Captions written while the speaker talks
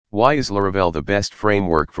Why is Laravel the best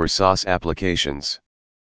framework for SaaS applications?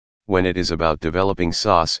 When it is about developing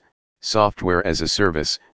SaaS, software as a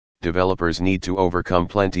service, developers need to overcome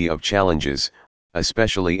plenty of challenges,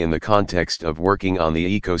 especially in the context of working on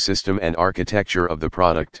the ecosystem and architecture of the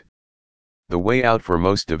product. The way out for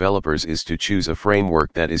most developers is to choose a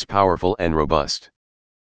framework that is powerful and robust.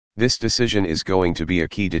 This decision is going to be a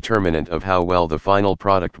key determinant of how well the final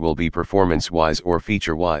product will be performance-wise or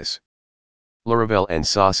feature-wise. Laravel and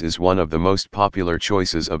SaaS is one of the most popular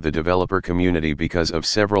choices of the developer community because of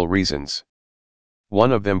several reasons.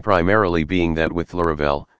 One of them primarily being that with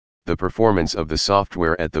Laravel, the performance of the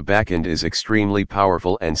software at the backend is extremely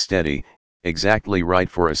powerful and steady, exactly right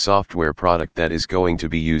for a software product that is going to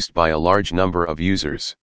be used by a large number of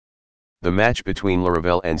users. The match between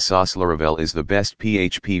Laravel and SaaS. Laravel is the best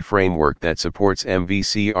PHP framework that supports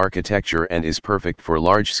MVC architecture and is perfect for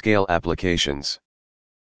large-scale applications.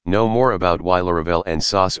 Know more about why Laravel and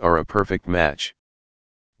SaaS are a perfect match.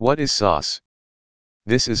 What is SaaS?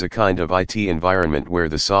 This is a kind of IT environment where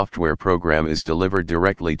the software program is delivered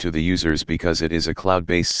directly to the users because it is a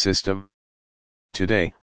cloud-based system.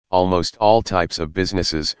 Today, almost all types of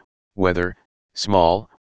businesses, whether small,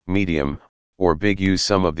 medium, or big, use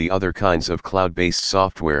some of the other kinds of cloud-based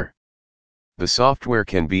software. The software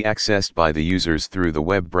can be accessed by the users through the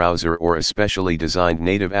web browser or a specially designed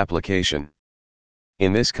native application.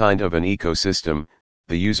 In this kind of an ecosystem,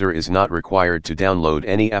 the user is not required to download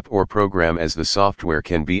any app or program as the software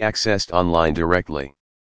can be accessed online directly.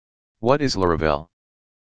 What is Laravel?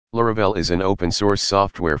 Laravel is an open-source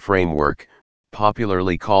software framework,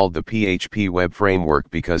 popularly called the PHP Web Framework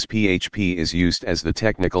because PHP is used as the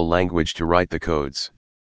technical language to write the codes.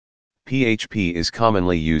 PHP is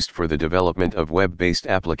commonly used for the development of web-based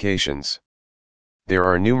applications. There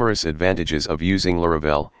are numerous advantages of using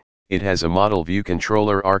Laravel. It has a model view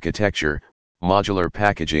controller architecture, modular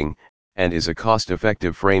packaging, and is a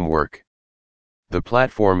cost-effective framework. The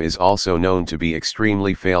platform is also known to be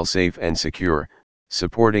extremely fail-safe and secure,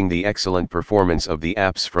 supporting the excellent performance of the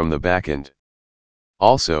apps from the backend.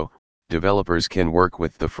 Also, developers can work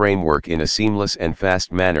with the framework in a seamless and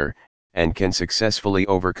fast manner, and can successfully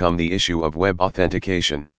overcome the issue of web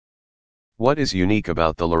authentication. What is unique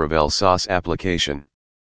about the Laravel SaaS application?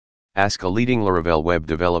 Ask a leading Laravel web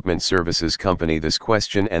development services company this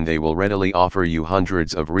question and they will readily offer you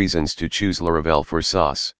hundreds of reasons to choose Laravel for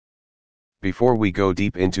SaaS. Before we go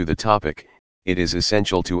deep into the topic, it is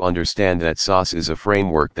essential to understand that SaaS is a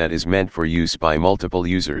framework that is meant for use by multiple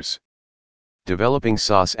users. Developing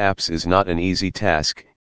SaaS apps is not an easy task,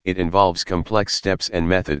 it involves complex steps and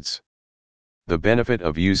methods. The benefit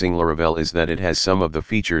of using Laravel is that it has some of the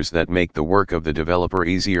features that make the work of the developer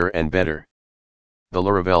easier and better. The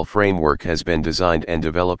Laravel framework has been designed and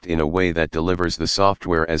developed in a way that delivers the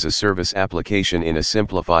software as a service application in a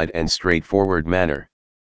simplified and straightforward manner.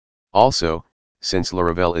 Also, since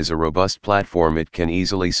Laravel is a robust platform, it can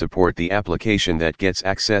easily support the application that gets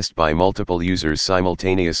accessed by multiple users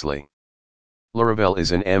simultaneously. Laravel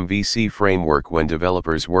is an MVC framework. When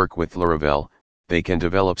developers work with Laravel, they can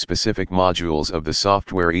develop specific modules of the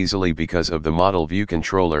software easily because of the Model View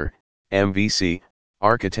Controller, MVC,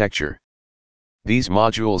 architecture. These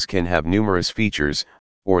modules can have numerous features,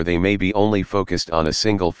 or they may be only focused on a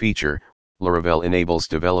single feature. Laravel enables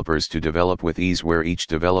developers to develop with ease where each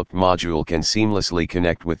developed module can seamlessly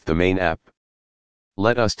connect with the main app.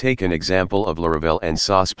 Let us take an example of Laravel and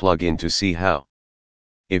SaaS plugin to see how.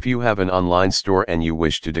 If you have an online store and you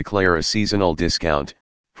wish to declare a seasonal discount,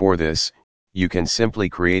 for this, you can simply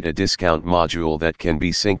create a discount module that can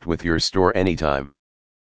be synced with your store anytime.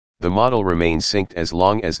 The model remains synced as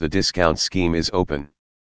long as the discount scheme is open.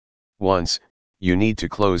 Once you need to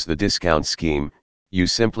close the discount scheme, you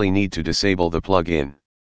simply need to disable the plugin.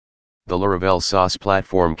 The Laravel SaaS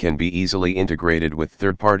platform can be easily integrated with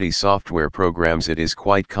third-party software programs. It is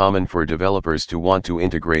quite common for developers to want to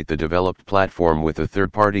integrate the developed platform with a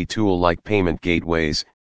third-party tool like payment gateways,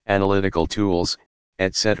 analytical tools,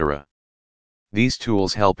 etc. These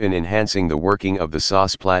tools help in enhancing the working of the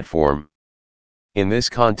SaaS platform. In this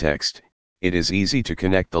context, it is easy to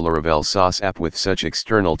connect the Laravel SaaS app with such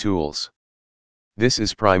external tools. This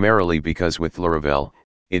is primarily because with Laravel,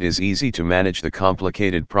 it is easy to manage the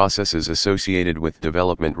complicated processes associated with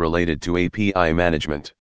development related to API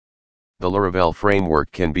management. The Laravel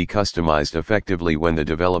framework can be customized effectively when the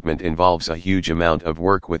development involves a huge amount of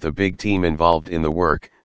work with a big team involved in the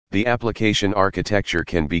work. The application architecture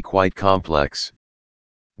can be quite complex.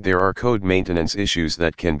 There are code maintenance issues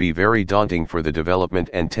that can be very daunting for the development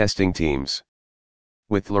and testing teams.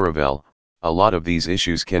 With Laravel, a lot of these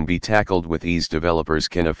issues can be tackled with ease. Developers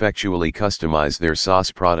can effectually customize their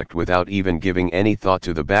SaaS product without even giving any thought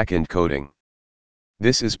to the backend coding.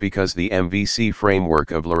 This is because the MVC framework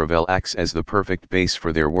of Laravel acts as the perfect base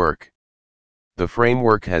for their work. The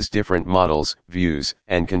framework has different models, views,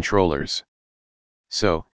 and controllers.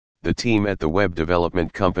 So, the team at the web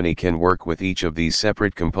development company can work with each of these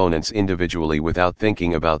separate components individually without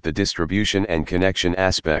thinking about the distribution and connection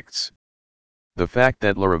aspects. The fact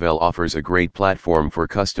that Laravel offers a great platform for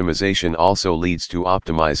customization also leads to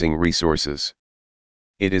optimizing resources.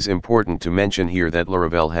 It is important to mention here that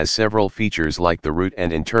Laravel has several features like the root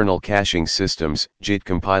and internal caching systems, JIT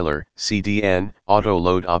compiler, CDN,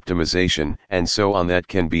 auto-load optimization, and so on that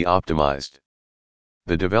can be optimized.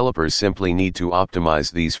 The developers simply need to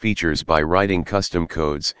optimize these features by writing custom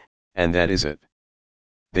codes, and that is it.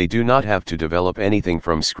 They do not have to develop anything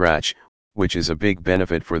from scratch, which is a big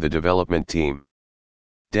benefit for the development team.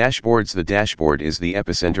 Dashboards. The dashboard is the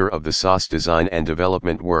epicenter of the SaaS design and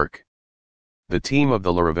development work. The team of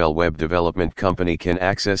the Laravel Web Development Company can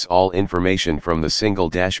access all information from the single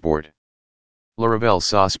dashboard. Laravel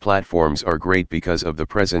SaaS platforms are great because of the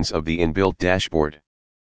presence of the inbuilt dashboard.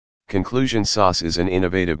 Conclusion: SaaS is an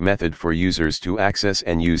innovative method for users to access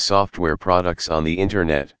and use software products on the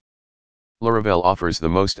internet. Laravel offers the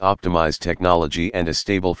most optimized technology and a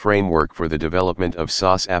stable framework for the development of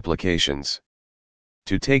SaaS applications.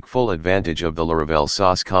 To take full advantage of the Laravel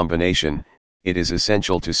SaaS combination, it is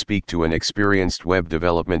essential to speak to an experienced web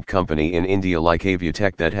development company in India like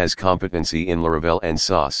Aviatech that has competency in Laravel and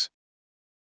SaaS.